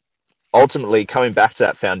 ultimately coming back to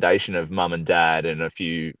that foundation of mum and dad and a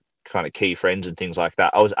few kind of key friends and things like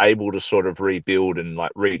that, I was able to sort of rebuild and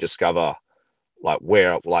like rediscover like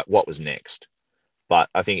what was next. But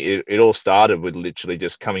I think it all started with literally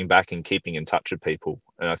just coming back and keeping in touch with people.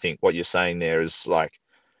 And I think what you're saying there is like,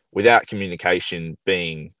 without communication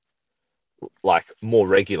being like more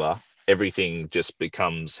regular, everything just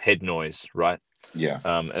becomes head noise, right? Yeah.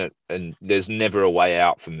 And there's never a way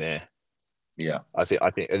out from there. Yeah. I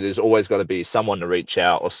think there's always got to be someone to reach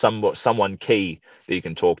out, or someone key that you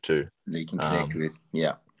can talk to, that you can connect with.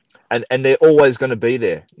 Yeah. And they're always going to be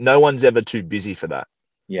there. No one's ever too busy for that.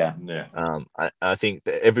 Yeah. I think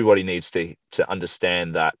that everybody needs to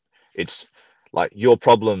understand that it's like your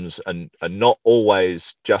problems are not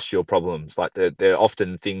always just your problems. Like they're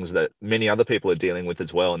often things that many other people are dealing with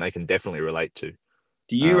as well, and they can definitely relate to.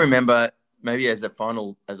 Do you remember, maybe as a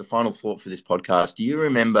final thought for this podcast, do you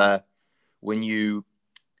remember when you,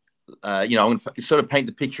 I'm going to sort of paint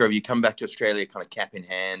the picture of you come back to Australia, kind of cap in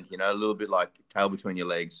hand, a little bit like tail between your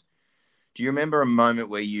legs. Do you remember a moment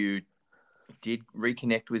where you did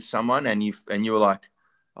reconnect with someone and you were like,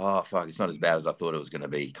 oh fuck, it's not as bad as I thought it was going to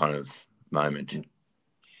be, kind of moment?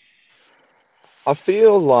 I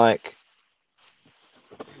feel like,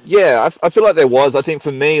 I feel like there was. I think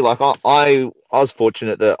for me, like I was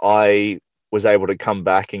fortunate that I was able to come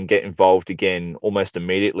back and get involved again almost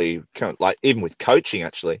immediately, kind of like even with coaching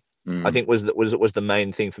actually. I think was the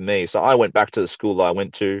main thing for me. So I went back to the school that I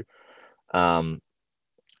went to,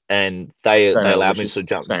 and they allowed me to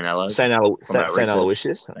jump. St.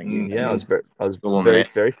 Aloysius. Yeah, I was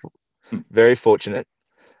very fortunate.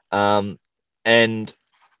 And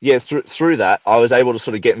yeah, through that, I was able to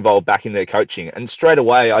sort of get involved back in their coaching. And straight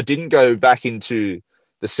away, I didn't go back into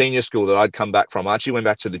the senior school that I'd come back from. I actually went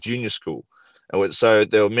back to the junior school. And so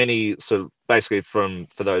there were many sort of basically for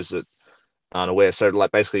those that aren't aware, so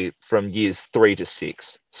like basically from years 3 to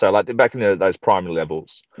 6. So like back in those primary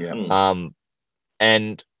levels. Yeah.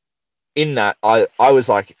 And in that, I was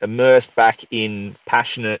like immersed back in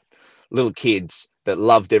passionate little kids that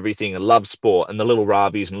loved everything and loved sport, and the little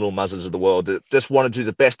Rabies and little Muzzers of the world that just want to do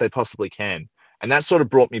the best they possibly can. And that sort of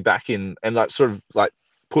brought me back in and like sort of like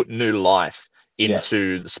put new life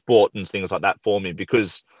into the sport and things like that for me,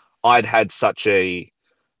 because I'd had such a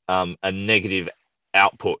negative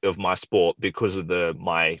output of my sport because of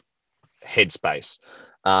my headspace.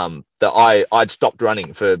 that I'd stopped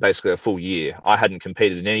running for basically a full year. I hadn't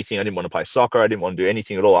competed in anything. I didn't want to play soccer. I didn't want to do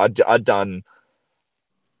anything at all. I'd done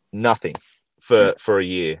nothing for a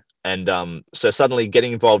year. And so suddenly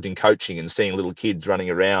getting involved in coaching and seeing little kids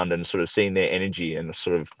running around and sort of seeing their energy and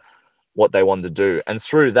sort of what they wanted to do. And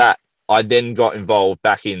through that, I then got involved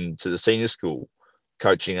back into the senior school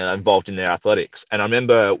coaching and involved in their athletics. And I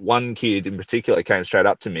remember one kid in particular came straight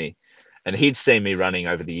up to me, and he'd seen me running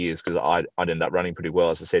over the years because I'd ended up running pretty well,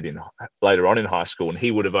 as I said, later on in high school. And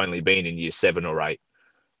he would have only been in year 7 or 8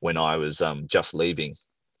 when I was just leaving.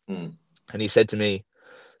 And he said to me,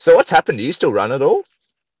 "So what's happened? Do you still run at all?"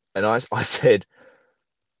 And I said,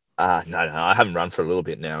 no, I haven't run for a little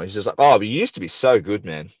bit now. He's just like, "Oh, but you used to be so good,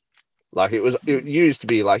 man. Like it used to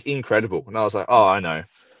be like incredible." And I was like, "Oh, I know."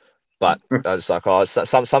 But I was like, "Oh, it's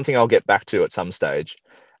something I'll get back to at some stage."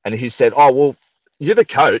 And he said, "Oh, well, you're the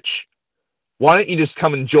coach. Why don't you just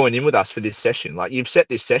come and join in with us for this session? Like you've set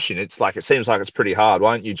this session. It seems like it's pretty hard.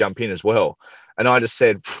 Why don't you jump in as well?" And I just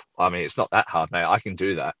said, "I mean, it's not that hard, mate. I can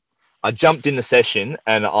do that." I jumped in the session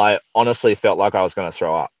and I honestly felt like I was going to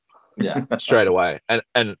throw up. Yeah. Straight away.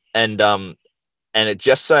 And it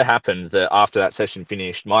just so happened that after that session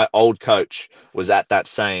finished, my old coach was at that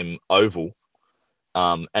same oval.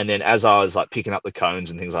 And then as I was like picking up the cones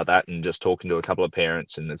and things like that and just talking to a couple of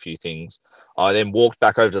parents and a few things, I then walked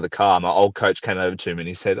back over to the car. My old coach came over to me and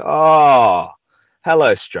he said, "Oh,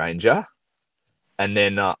 hello, stranger." And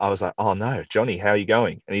then I was like, "Oh no, Johnny, how are you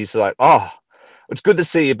going?" And he's like, "Oh, it's good to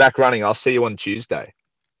see you back running. I'll see you on Tuesday."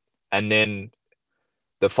 And then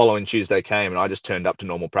the following Tuesday came and I just turned up to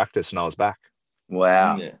normal practice and I was back.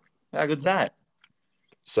 Wow. Yeah. How good's that?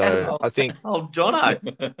 So I think... Oh,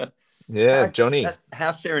 Jono. Yeah, Johnny.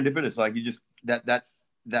 How serendipitous. Like you just, that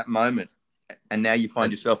moment. And now you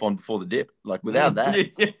find yourself on Before the Dip. Like without that.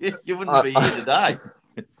 You wouldn't be here today.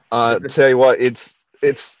 Tell you what, it's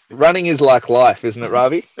running is like life, isn't it,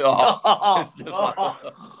 Ravi?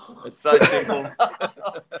 It's so simple.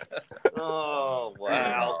 Oh,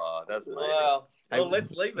 wow. Oh, that's amazing. Wow. Well,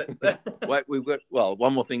 let's leave it. Wait, we've got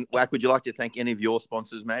one more thing. Wack, would you like to thank any of your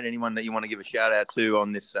sponsors, mate? Anyone that you want to give a shout out to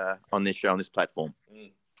on this show, on this platform?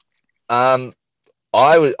 I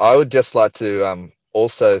would just like to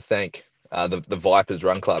also thank the Vipers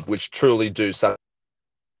Run Club, which truly do such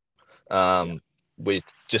with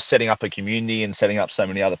just setting up a community and setting up so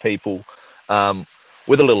many other people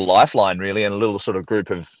with a little lifeline, really, and a little sort of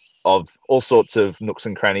group of all sorts of nooks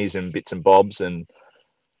and crannies and bits and bobs and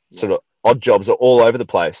sort of odd jobs are all over the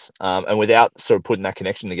place. And without sort of putting that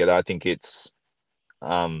connection together, I think it's,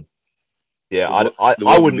 I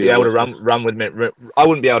wouldn't be able to run with I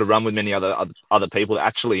wouldn't be able to run with many other people that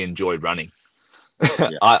actually enjoy running.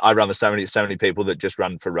 I run with so many people that just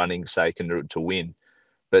run for running's sake and to win.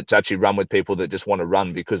 But to actually run with people that just want to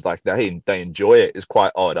run because like they enjoy it is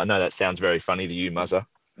quite odd. I know that sounds very funny to you, Muzza.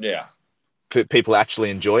 Yeah. People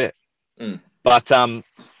actually enjoy it. But on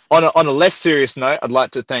a less serious note, I'd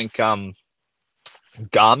like to thank Garmin.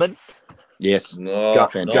 Yes.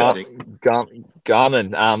 Fantastic.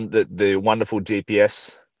 Garmin, the wonderful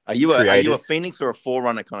GPS. Are you a Phoenix or a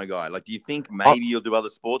Forerunner kind of guy? Like, do you think maybe you'll do other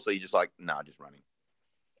sports, or are you just like, nah, just running?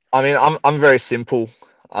 I mean, I'm very simple.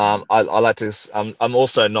 I like to. I'm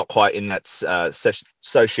also not quite in that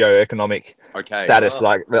socio-economic status. So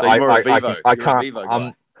like I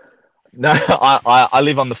can't. No, I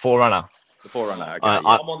live on the Forerunner. The Forerunner. Okay. I'm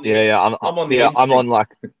on the. I'm on like.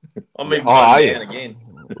 I'm even down again.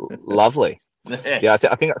 Lovely. Yeah,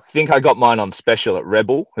 I think I got mine on special at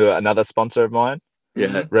Rebel, who are another sponsor of mine.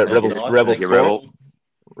 Yeah, Rebel Sport.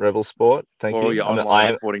 Rebel Sport. Thank you. For all your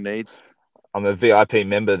online sporting needs. I'm a VIP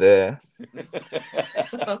member there.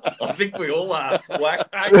 I think we all are.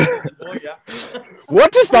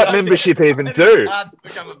 What does that membership even do? It's hard to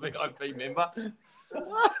become a VIP member.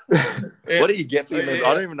 What do you get for your membership?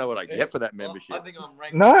 I don't even know what I get for that membership. I think I'm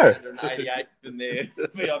ranked 188 in their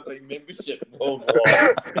VIP membership worldwide.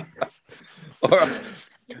 All right.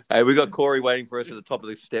 Hey, we got Corey waiting for us at the top of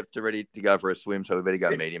the steps ready to go for a swim, so we better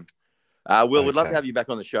go meet him. Will, we'd love to have you back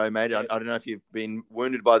on the show, mate. I don't know if you've been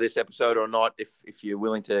wounded by this episode or not, if you're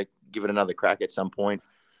willing to give it another crack at some point.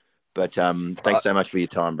 But thanks so much for your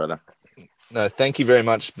time, brother. No, thank you very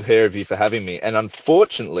much, the pair of you, for having me. And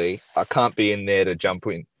unfortunately, I can't be in there to jump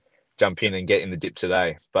in and get in the dip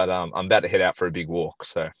today. But I'm about to head out for a big walk.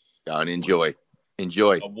 So go and enjoy. A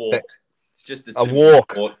walk. It's just a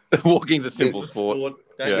walk. Sport. Walking's a simple sport.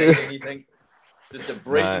 Don't need anything. Just a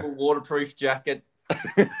breathable, waterproof jacket,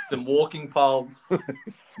 some walking poles,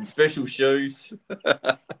 some special shoes,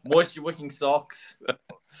 moisture wicking socks.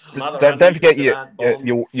 Don't forget your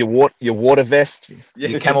water vest,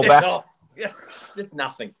 your camelback. Yeah, just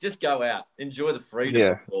nothing. Just go out, enjoy the freedom.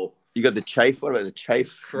 Yeah. Of ball. You got the chafe. What about the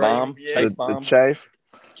chafe balm? Yeah. Chafe The balm. chafe.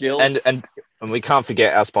 Jill. And we can't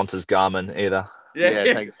forget our sponsors, Garmin, either. Thank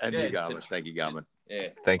you, Garmin. Thank you, Garmin. Yeah.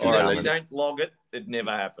 Thank you, All right, Garmin. if you don't log it, it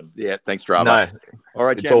never happens. Yeah, thanks, Strava. No, all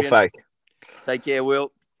right, it's champion. all fake. Take care,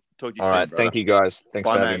 Will. Talk to you All soon, right, brother. thank you, guys. Thanks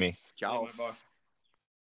Bye, for having mate. me. Ciao. Bye.